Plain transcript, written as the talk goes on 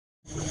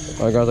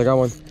Alright guys, I got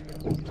one.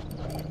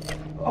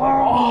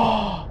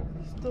 Oh!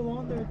 He's still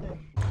on there.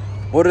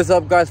 What is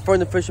up guys, Fern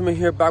the Fisherman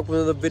here, back with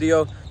another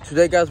video.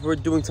 Today guys, we're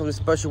doing something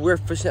special. We're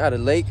fishing at a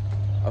lake,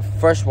 a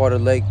freshwater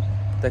lake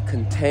that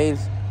contains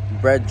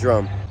red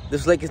drum.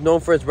 This lake is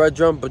known for its red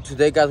drum, but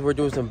today guys, we're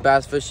doing some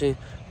bass fishing.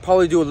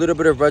 Probably do a little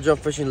bit of red drum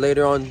fishing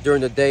later on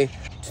during the day.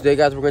 Today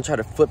guys, we're gonna try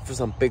to flip for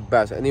some big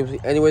bass.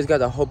 Anyways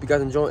guys, I hope you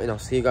guys enjoy, and I'll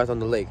see you guys on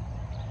the lake.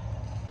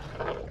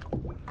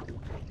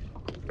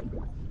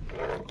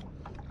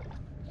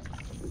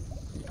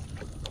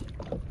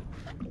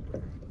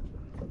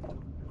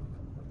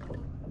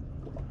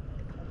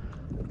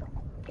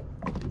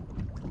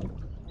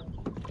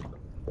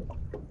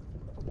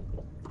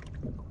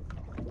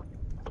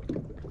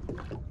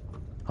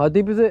 How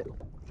deep is it?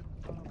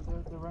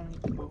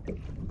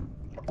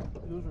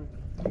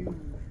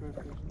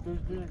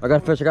 I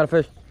got a fish, I got a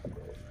fish.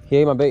 He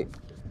ate my bait.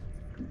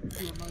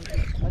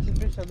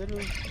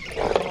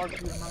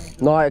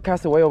 No, I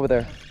cast it way over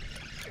there.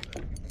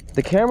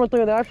 The camera thing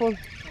of the iPhone?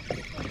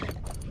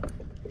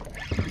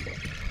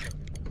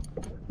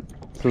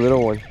 It's a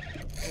little one.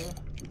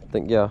 I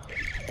think, yeah.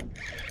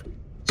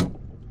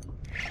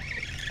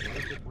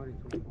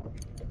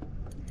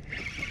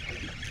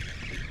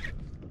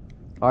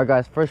 Alright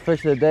guys, first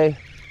fish of the day.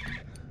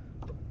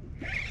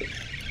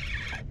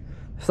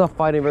 It's not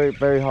fighting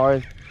very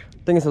hard.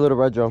 I think it's a little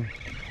red drum.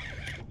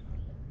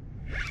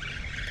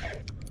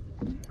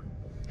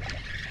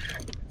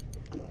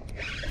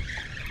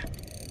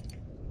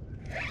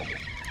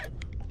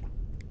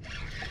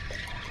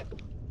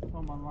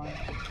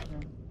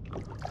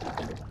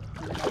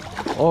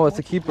 Oh, it's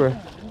a keeper.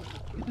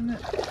 Get the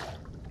net.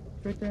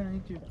 Right there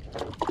underneath you.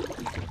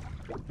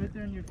 Right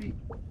there on your feet.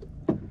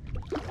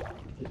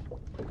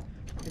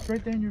 It's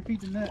right there in your feet,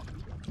 the net.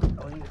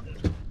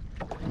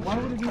 Why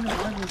would it be in the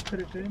line? Just put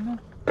it in there?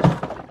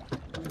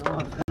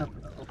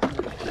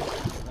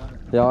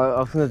 Yeah, I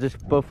was gonna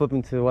just both flip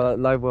into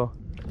live well.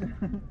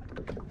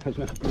 I was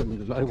gonna flip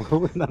into live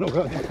well, not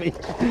over the feet.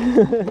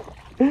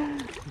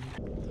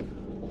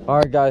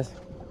 Alright guys.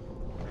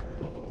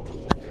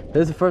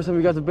 This is the first time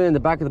you guys have been in the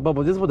back of the boat,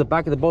 but this is what the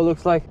back of the boat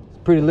looks like. It's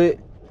pretty lit.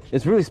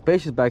 It's really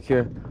spacious back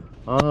here.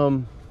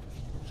 We're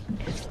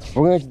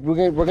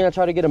gonna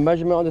try to get a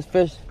measurement on this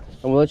fish,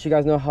 and we'll let you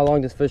guys know how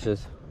long this fish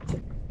is.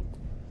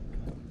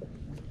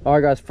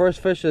 Alright guys, first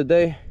fish of the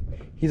day.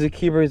 He's a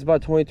keeper, he's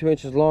about 22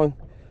 inches long.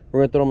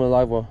 We're gonna throw him in the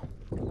live well.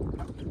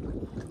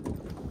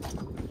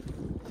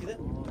 See that?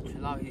 Oh,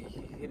 chill out, he's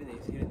hitting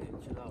it,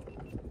 chill out.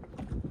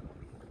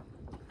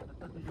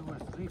 I thought you were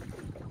asleep.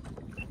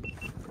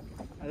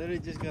 I literally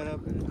just got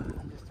up and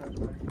just started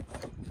running.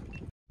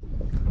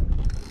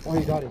 Oh,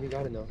 he got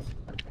it now.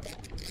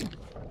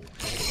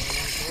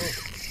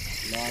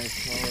 Nice,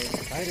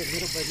 bite it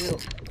little by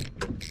little.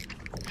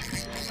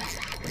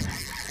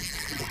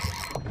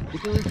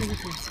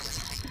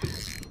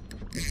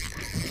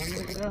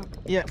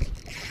 Yeah.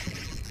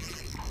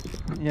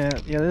 Yeah,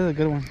 this is a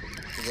good one.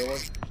 A good one?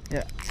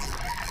 Yeah.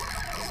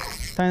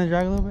 Time to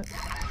drag a little bit. I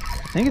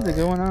think it's a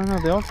good one. I don't know.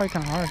 They all fight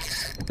kind of hard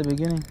at the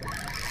beginning.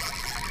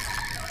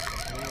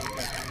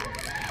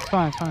 It's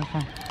fine.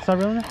 Start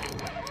reeling it.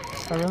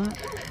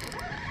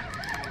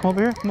 Come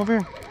over here. Come over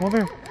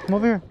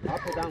here.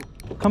 Up or down?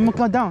 Come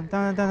down.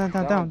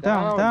 Down.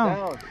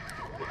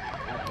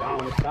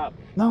 Stop.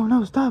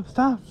 No,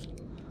 stop.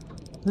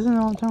 Listen to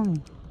what I'm telling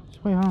you.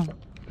 Just wait, hold on.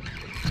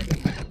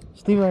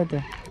 Just leave it right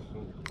there.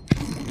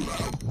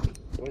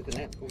 Where's the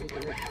net?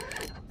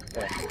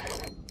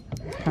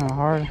 Kind of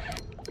hard.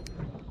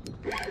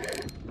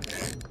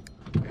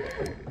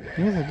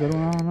 This is a good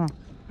one. I don't know.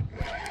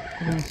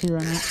 I'm gonna see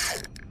right now.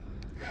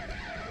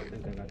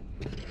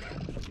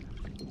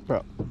 Bro.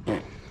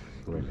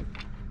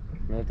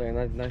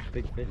 Nice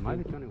big fish. Might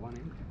be 21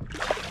 inch.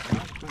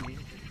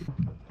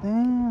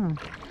 Damn.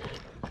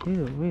 These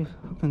are weird.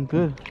 Looking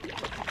good.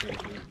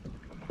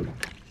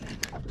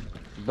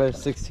 Bet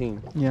it's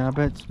 16. Yeah, I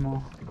bet it's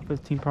small.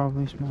 15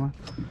 probably small.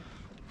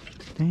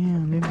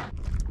 Damn, dude.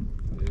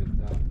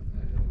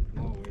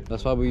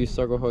 That's why we use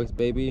circle hooks,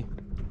 baby.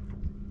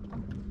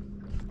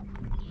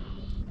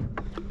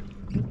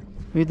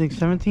 What do you think,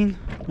 17?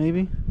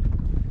 Maybe?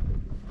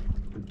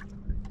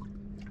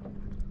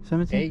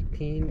 17?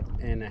 18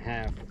 and a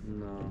half.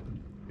 No.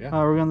 Yeah. Oh,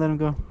 we're gonna let him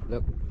go.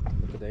 Look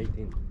at the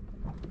 18.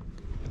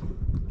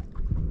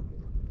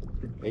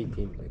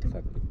 18,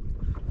 exactly.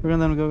 We're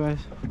gonna let him go, guys.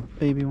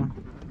 Baby one.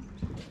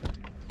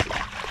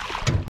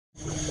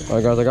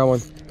 Alright guys, I got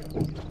one.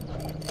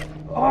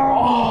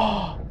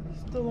 Oh!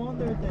 He's still on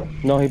there, then.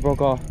 No, he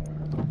broke off.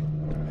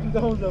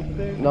 That was a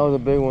big one. That was a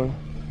big one.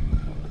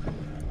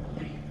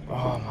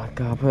 Oh my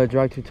god, I put that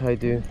drag too tight,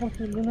 dude.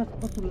 You're not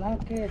supposed to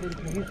like it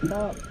until you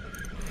stop.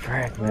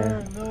 Frick,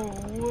 man. No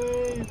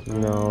way.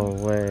 No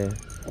way.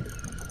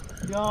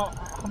 Yo,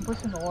 I'm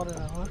pushing the water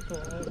now. What the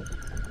heck?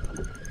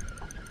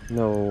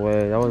 No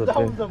way. That was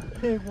a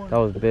big one. That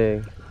was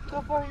big. Look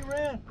how far he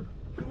ran.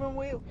 He ran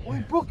way. Oh,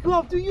 he broke you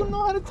off. Do you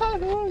know how to tie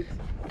hooks?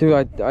 Dude,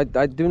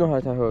 I do know how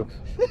to tie hooks.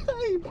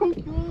 He broke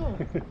you off.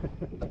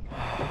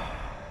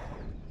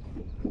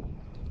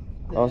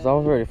 the I was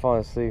already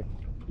falling asleep.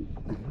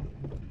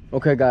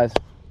 Okay, guys,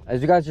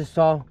 as you guys just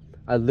saw,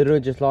 I literally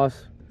just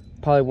lost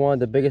probably one of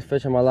the biggest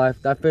fish in my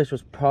life. That fish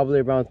was probably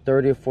around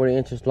 30 or 40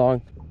 inches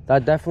long.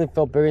 That definitely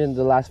felt bigger than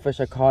the last fish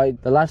I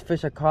caught. The last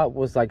fish I caught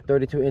was like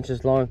 32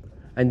 inches long,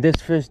 and this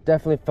fish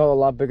definitely felt a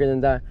lot bigger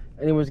than that.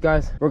 Anyways,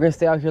 guys, we're gonna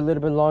stay out here a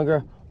little bit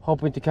longer,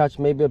 hoping to catch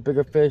maybe a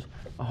bigger fish.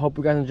 I hope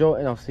you guys enjoy,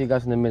 and I'll see you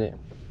guys in a minute.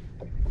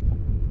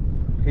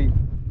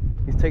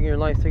 He's taking your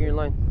line, he's taking your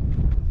line.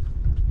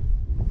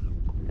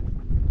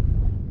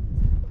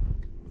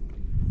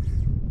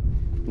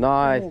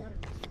 Nice.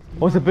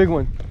 What's a big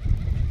one?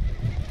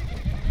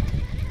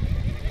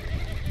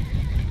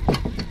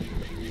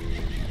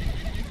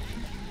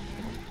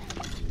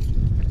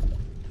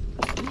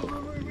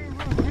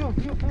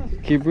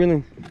 Keep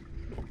reeling.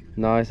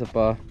 Nice,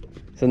 Appa.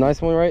 It's a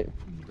nice one, right?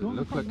 It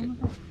looks like it.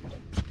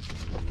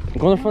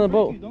 Go in the front of the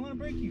boat. Don't let it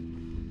break you.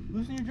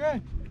 Loosen your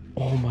drag.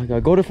 Oh my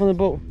God, go to the front of the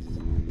boat.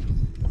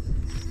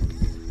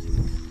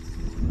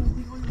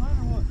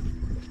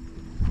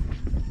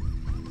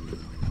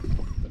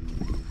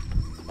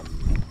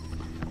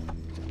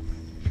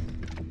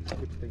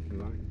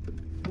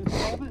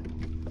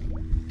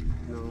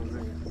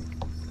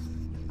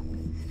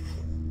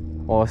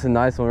 Oh, it's a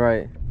nice one,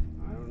 right?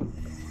 I don't know.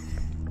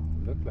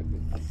 Look like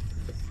it.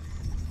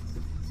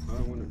 I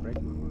don't want to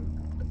break my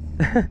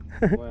line.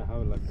 Why I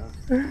have it like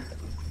that?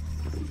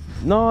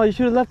 No, you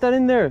should have left that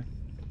in there.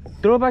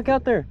 Throw it back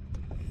out there.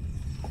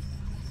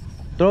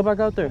 Throw it back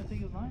out there.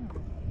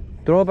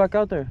 Throw it back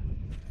out there.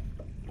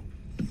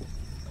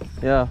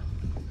 Yeah.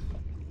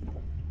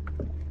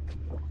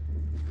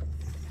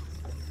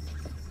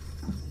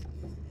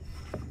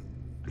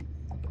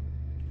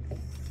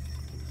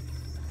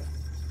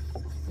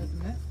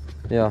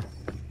 Yeah.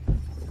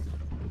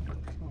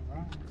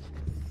 Alright.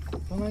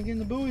 Don't let it get in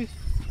the buoys.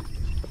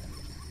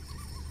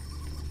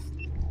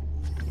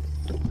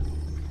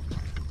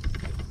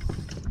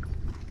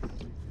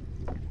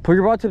 Put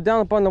your rod tip down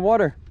up on the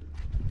water.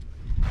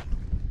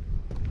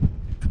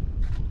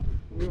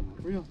 Real.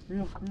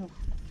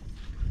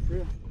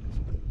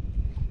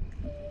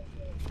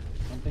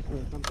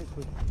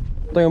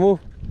 Don't move.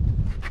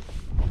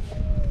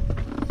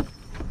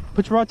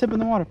 Put your rod tip in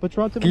the water. Put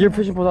your rod tip Get in your the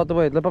water. fishing poles out the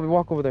way. Let Bobby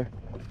walk over there.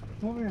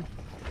 Come over here.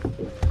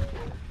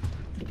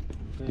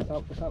 It's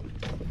out.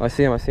 I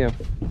see him, I see him.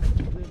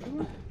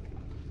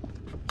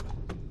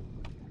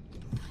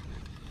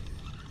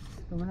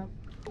 Coming up.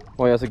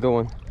 Oh yeah, that's a good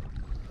one.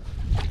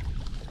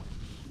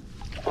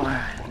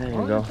 Alright, there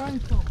you go. Trying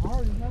so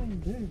hard, it's not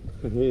even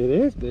big. It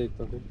is big,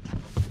 okay.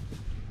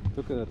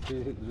 Look at that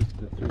fish,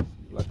 the fish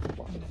like a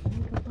box.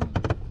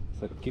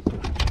 It's like a keeper.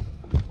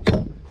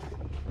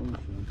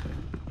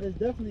 It's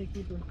definitely a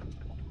keeper.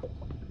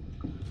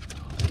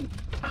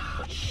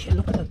 Oh shit,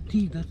 look at that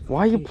teeth. That's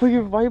Why you put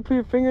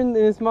your finger in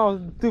his mouth?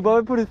 Dude,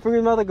 Bobby put his finger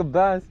in his mouth like a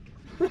bass.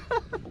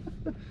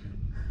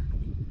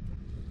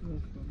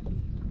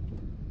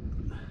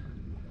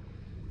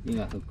 You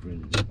got hooked really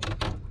good.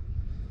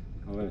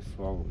 I let it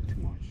swallow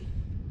too much.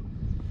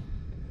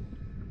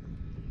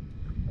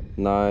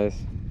 Nice.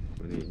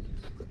 20 inches.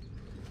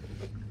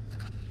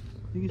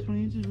 Think it's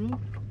 20 inches, really?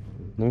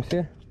 Let me see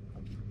it.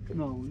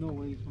 No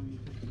way it's 20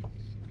 inches.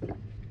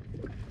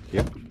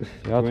 Yep.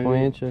 Yeah,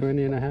 20 inches.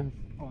 20 and a half.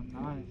 Oh,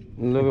 nice.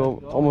 A little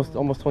bit,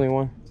 almost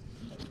 21.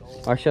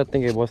 Actually, I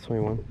think it was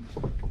 21.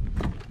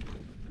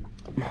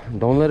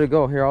 Don't let it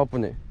go. Here, I'll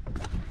open it.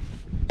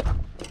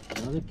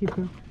 Another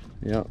keeper?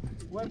 Yeah.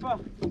 Wait, do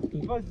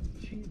you want to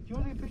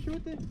take a picture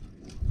with it?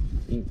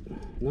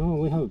 No,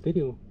 we have a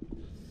video.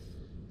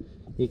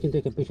 You can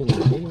take a picture of the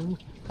video.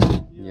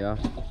 Yeah.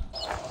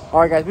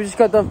 Alright guys, we just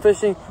got done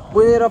fishing.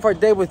 We ended off our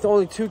day with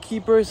only 2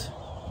 keepers.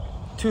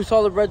 2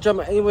 solid red drum.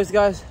 Anyways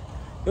guys,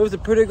 it was a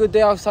pretty good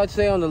day outside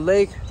today on the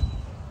lake.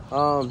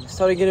 It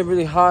started getting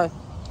really hot,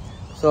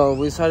 so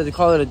we decided to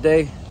call it a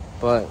day.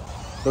 But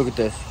look at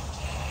this.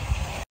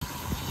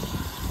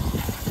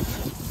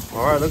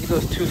 Alright, look at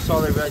those 2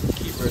 solid red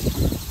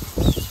keepers.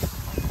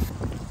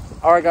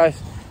 Alright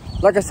guys,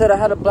 like I said, I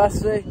had a blast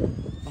today.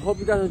 I hope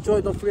you guys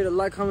enjoyed. Don't forget to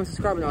like, comment,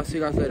 subscribe, and I'll see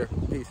you guys later.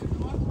 Peace.